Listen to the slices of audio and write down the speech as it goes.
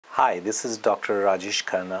Hi, this is Dr. Rajesh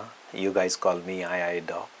Khanna. You guys call me II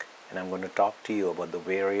Doc, and I'm going to talk to you about the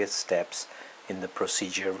various steps in the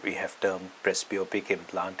procedure we have termed presbyopic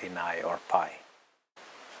implant in eye, or PI.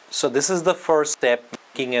 So this is the first step,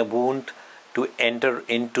 making a wound to enter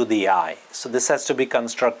into the eye. So this has to be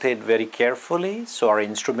constructed very carefully so our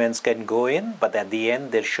instruments can go in, but at the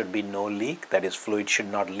end there should be no leak, that is, fluid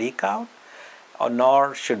should not leak out, or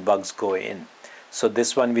nor should bugs go in. So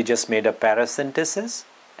this one we just made a paracentesis,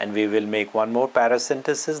 and we will make one more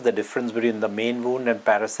paracentesis. The difference between the main wound and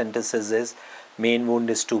paracentesis is main wound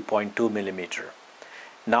is 2.2 millimeter.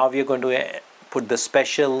 Now we are going to put the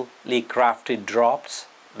specially crafted drops.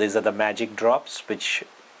 These are the magic drops which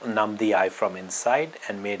numb the eye from inside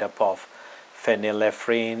and made up of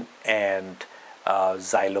phenylephrine and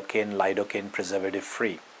xylocaine, lidocaine, preservative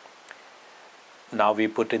free. Now we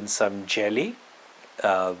put in some jelly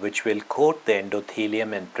which will coat the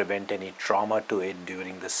endothelium and prevent any trauma to it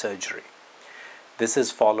during the surgery. This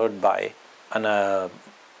is followed by an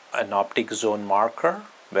optic zone marker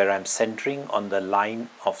where I'm centering on the line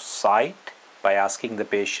of sight by asking the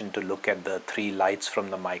patient to look at the 3 lights from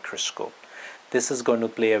the microscope. This is going to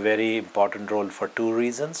play a very important role for 2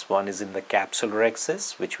 reasons. One is in the capsular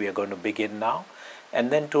axis, which we are going to begin now, and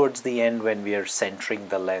then towards the end when we are centering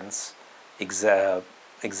the lens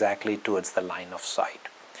exactly towards the line of sight.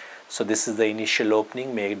 So this is the initial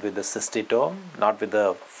opening made with the cystitome, not with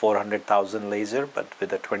the 400,000 laser, but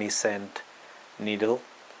with a 20-cent needle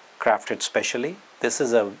crafted specially. This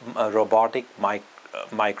is a robotic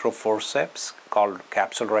micro forceps called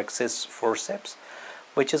capsular axis forceps,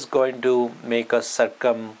 which is going to make a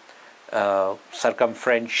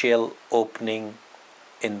circumferential opening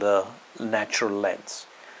in the natural lens.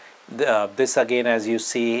 This again, as you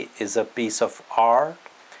see, is a piece of art,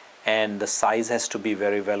 and the size has to be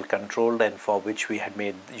very well controlled, and for which we had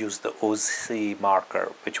used the OC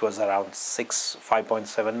marker, which was around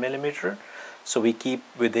 5.7 millimeter. So we keep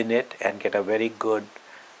within it and get a very good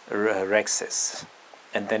rhexis.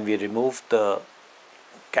 And then we remove the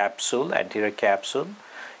capsule, anterior capsule.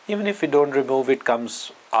 Even if we don't remove it,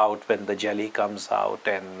 comes out when the jelly comes out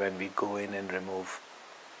and when we go in and remove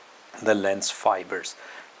the lens fibers.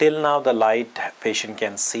 Till now the light patient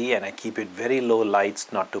can see, and I keep it very low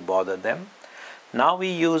lights not to bother them. Now we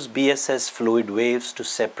use BSS fluid waves to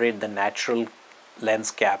separate the natural lens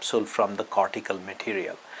capsule from the cortical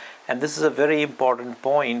material. And this is a very important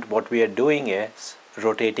point. What we are doing is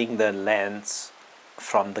rotating the lens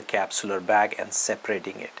from the capsular bag and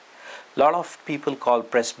separating it. A lot of people call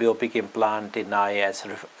presbyopic implant in eye as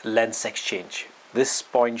lens exchange. This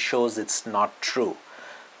point shows it's not true.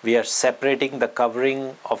 We are separating the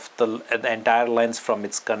covering of the entire lens from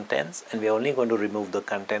its contents, and we are only going to remove the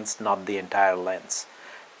contents, not the entire lens.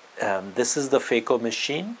 This is the phaco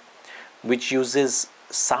machine, which uses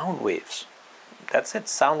sound waves. That's it,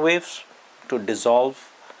 sound waves to dissolve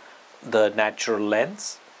the natural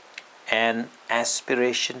lens, and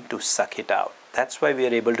aspiration to suck it out. That's why we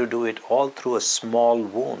are able to do it all through a small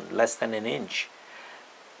wound, less than an inch.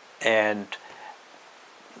 And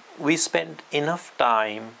we spend enough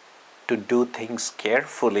time to do things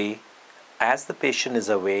carefully as the patient is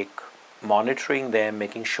awake, monitoring them,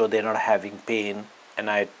 making sure they're not having pain. And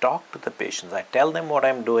I talk to the patients, I tell them what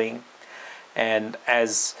I'm doing, and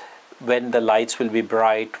when the lights will be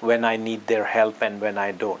bright, when I need their help and when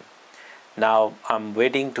I don't. Now I'm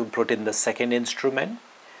waiting to put in the second instrument,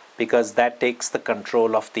 because that takes the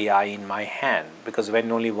control of the eye in my hand. Because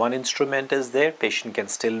when only one instrument is there, patient can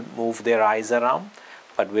still move their eyes around,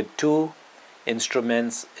 but with 2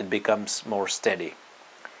 instruments it becomes more steady.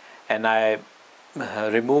 And I'm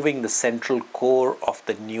removing the central core of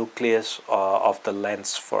the nucleus of the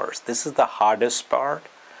lens first. This is the hardest part,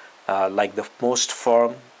 like the most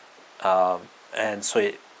firm, and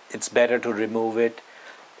so it's better to remove it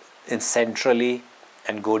centrally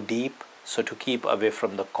and go deep, so to keep away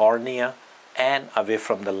from the cornea and away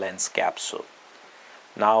from the lens capsule.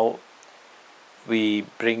 Now we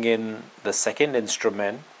bring in the second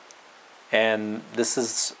instrument, and this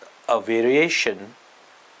is a variation,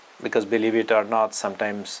 because believe it or not,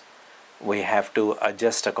 sometimes we have to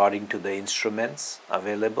adjust according to the instruments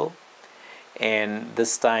available. And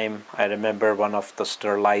this time I remember one of the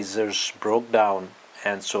sterilizers broke down,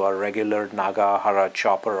 and so our regular Nagahara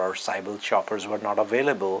chopper or Cybele choppers were not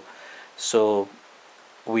available. So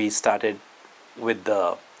we started with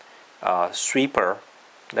the sweeper.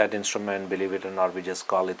 That instrument, believe it or not, we just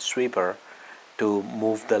call it sweeper, to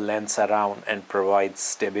move the lens around and provide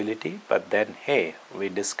stability. But then, hey, we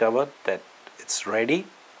discovered that it's ready,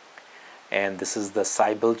 and this is the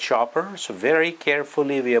Cybele chopper. So very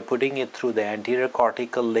carefully we are putting it through the anterior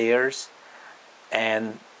cortical layers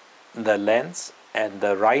and the lens, and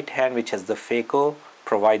the right hand, which has the phaco,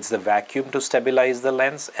 provides the vacuum to stabilize the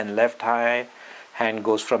lens, and left hand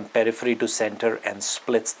goes from periphery to center and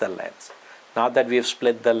splits the lens. Now that we have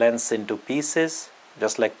split the lens into pieces,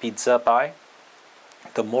 just like pizza pie,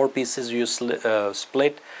 the more pieces you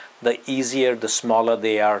split, the easier, the smaller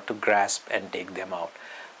they are to grasp and take them out.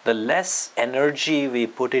 The less energy we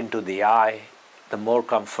put into the eye, the more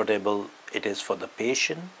comfortable it is for the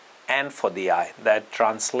patient and for the eye. That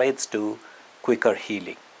translates to quicker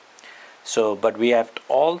healing. So, but we have to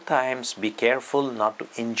all times be careful not to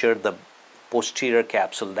injure the posterior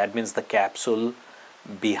capsule. That means the capsule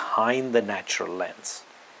behind the natural lens.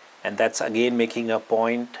 And that's again making a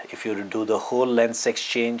point. If you do the whole lens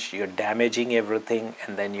exchange, you're damaging everything,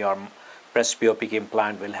 and then your presbyopic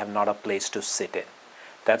implant will have not a place to sit in.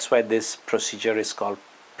 That's why this procedure is called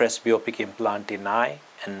presbyopic implant in eye,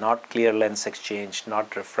 and not clear lens exchange,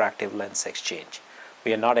 not refractive lens exchange.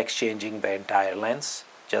 We are not exchanging the entire lens,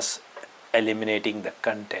 just eliminating the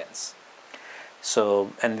contents.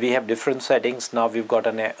 So, and we have different settings. Now we've gone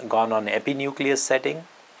on epinucleus setting,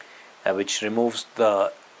 which removes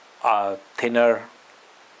the thinner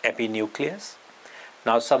epinucleus.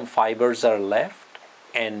 Now some fibers are left,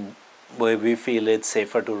 and we feel it's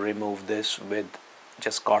safer to remove this with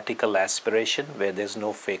just cortical aspiration, where there's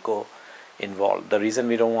no phaco involved. The reason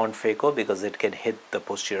we don't want phaco, because it can hit the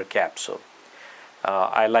posterior capsule.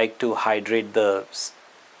 I like to hydrate the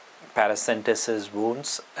paracentesis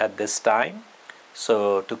wounds at this time,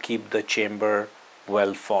 so to keep the chamber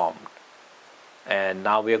well formed. And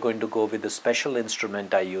now we are going to go with the special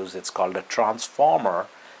instrument I use. It's called a transformer,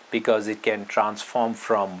 because it can transform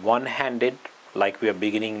from one-handed, like we are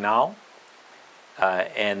beginning now,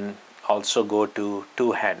 and also go to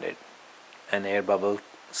two-handed. An air bubble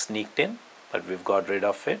sneaked in, but we've got rid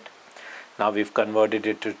of it. Now we've converted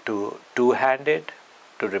it to two-handed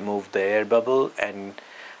to remove the air bubble and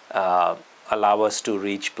allow us to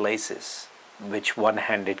reach places which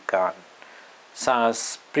one-handed can't. So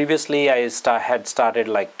previously I had started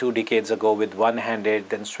like 2 decades ago with one-handed,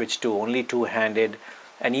 then switched to only two-handed,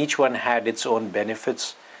 and each one had its own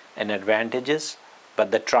benefits and advantages.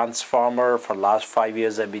 But the transformer for last 5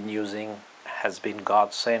 years I've been using has been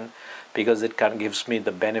godsend, because it gives me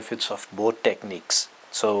the benefits of both techniques.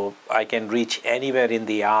 So I can reach anywhere in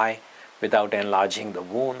the eye without enlarging the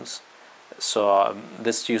wounds. So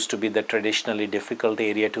this used to be the traditionally difficult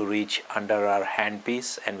area to reach under our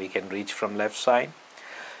handpiece, and we can reach from left side.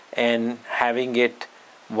 And having it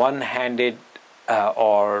one-handed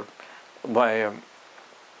or by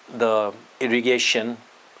the irrigation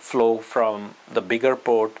flow from the bigger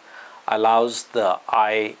port allows the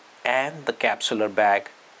eye and the capsular bag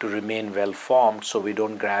to remain well formed, so we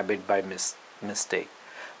don't grab it by mistake.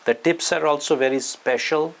 The tips are also very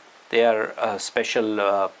special. They are special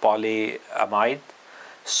polyamide,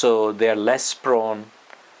 so they are less prone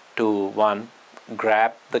to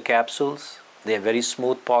grab the capsules. They are very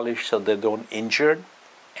smooth polished, so they don't injure,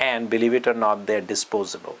 and believe it or not, they are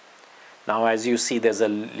disposable. Now as you see, there's a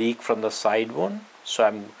leak from the side wound, so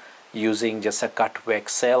I'm using just a cut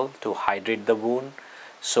Wexel to hydrate the wound,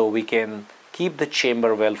 so we can keep the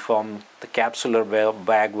chamber well formed, the capsular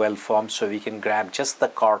bag well formed, so we can grab just the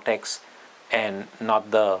cortex and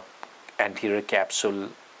not the anterior capsule,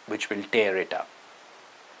 which will tear it up.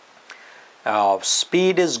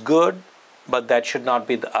 Speed is good, but that should not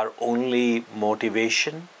be our only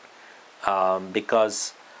motivation,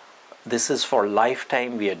 because this is for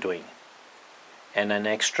lifetime we are doing, and an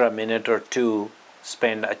extra minute or two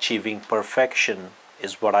spent achieving perfection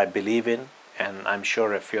is what I believe in. And I'm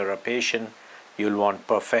sure if you're a patient, you'll want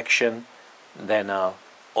perfection than a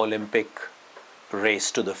Olympic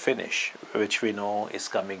race to the finish, which we know is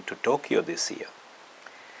coming to Tokyo this year.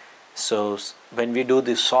 So when we do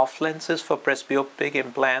the soft lenses for presbyopic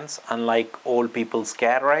implants, unlike old people's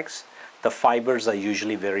cataracts, the fibers are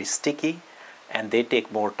usually very sticky and they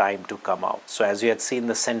take more time to come out. So as you had seen,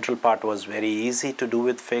 the central part was very easy to do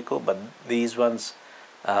with phaco, but these ones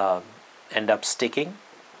end up sticking,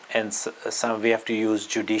 and some we have to use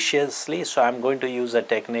judiciously. So I'm going to use a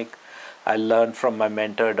technique I learned from my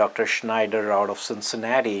mentor, Dr. Schneider, out of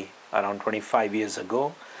Cincinnati around 25 years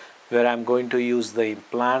ago, where I'm going to use the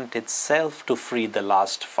implant itself to free the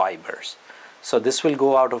last fibers. So this will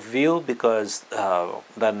go out of view because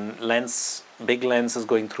the lens, big lens, is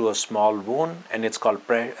going through a small wound, and it's called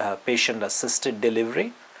patient assisted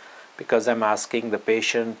delivery, because I'm asking the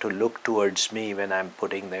patient to look towards me when I'm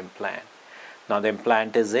putting the implant. Now the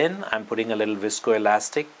implant is in, I'm putting a little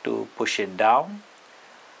viscoelastic to push it down,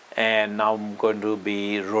 and now I'm going to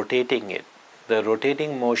be rotating it. The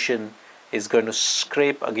rotating motion is going to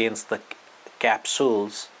scrape against the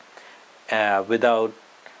capsules without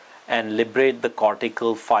and liberate the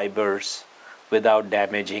cortical fibers without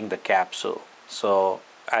damaging the capsule. So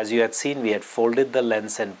as you had seen, we had folded the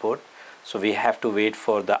lens and put, so we have to wait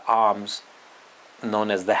for the arms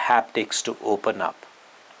known as the haptics to open up.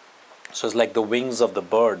 So it's like the wings of the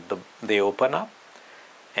bird, they open up,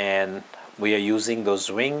 and we are using those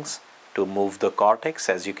wings to move the cortex.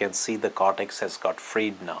 As you can see, the cortex has got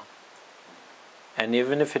freed now. And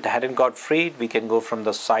even if it hadn't got freed, we can go from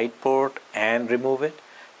the side port and remove it.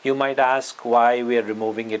 You might ask why we are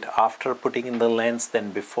removing it after putting in the lens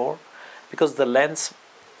than before. Because the lens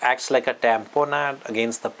acts like a tamponade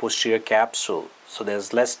against the posterior capsule. So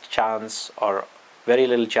there's less chance or very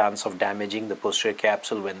little chance of damaging the posterior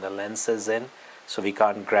capsule when the lens is in. So we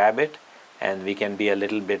can't grab it, and we can be a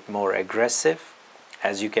little bit more aggressive.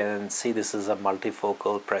 As you can see, this is a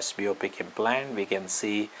multifocal presbyopic implant. We can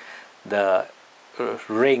see the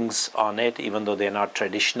rings on it, even though they're not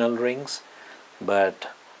traditional rings, but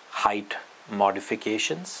height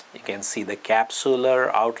modifications. You can see the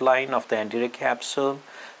capsular outline of the anterior capsule.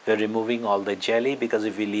 We're removing all the jelly, because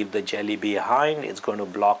if we leave the jelly behind, it's going to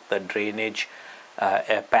block the drainage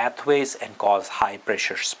pathways and cause high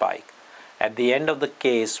pressure spike. At the end of the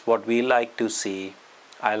case, what we like to see,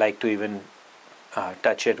 I like to even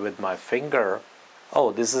touch it with my finger.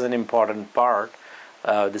 Oh, this is an important part.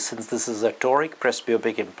 Since this is a toric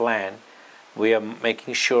presbyopic implant, we are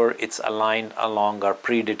making sure it's aligned along our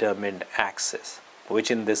predetermined axis,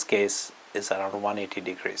 which in this case is around 180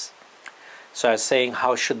 degrees. So I was saying,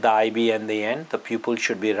 how should the eye be in the end? The pupil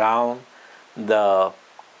should be round. The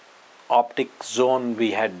optic zone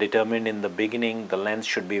we had determined in the beginning, the lens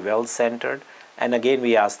should be well centered. And again,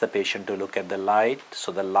 we ask the patient to look at the light.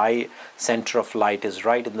 So the light, center of light is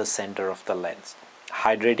right in the center of the lens.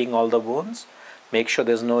 Hydrating all the wounds. Make sure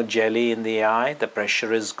there's no jelly in the eye. The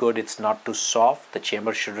pressure is good. It's not too soft. The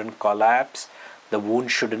chamber shouldn't collapse. The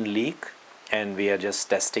wound shouldn't leak. And we are just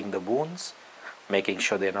testing the wounds, making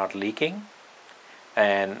sure they're not leaking.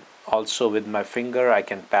 And also with my finger, I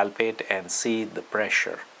can palpate and see the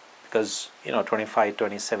pressure. Because, 25,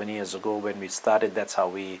 27 years ago when we started, that's how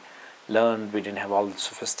we learned. We didn't have all the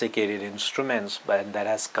sophisticated instruments, but that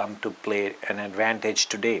has come to play an advantage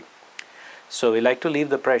today. So we like to leave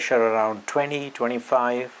the pressure around 20,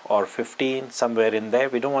 25 or 15, somewhere in there.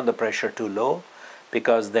 We don't want the pressure too low,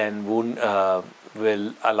 because then wound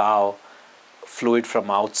will allow fluid from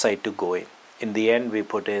outside to go in. In the end, we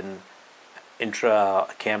put in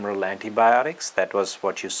intracameral antibiotics. That was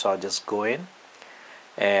what you saw just go in.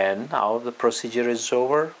 And now the procedure is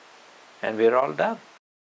over and we're all done.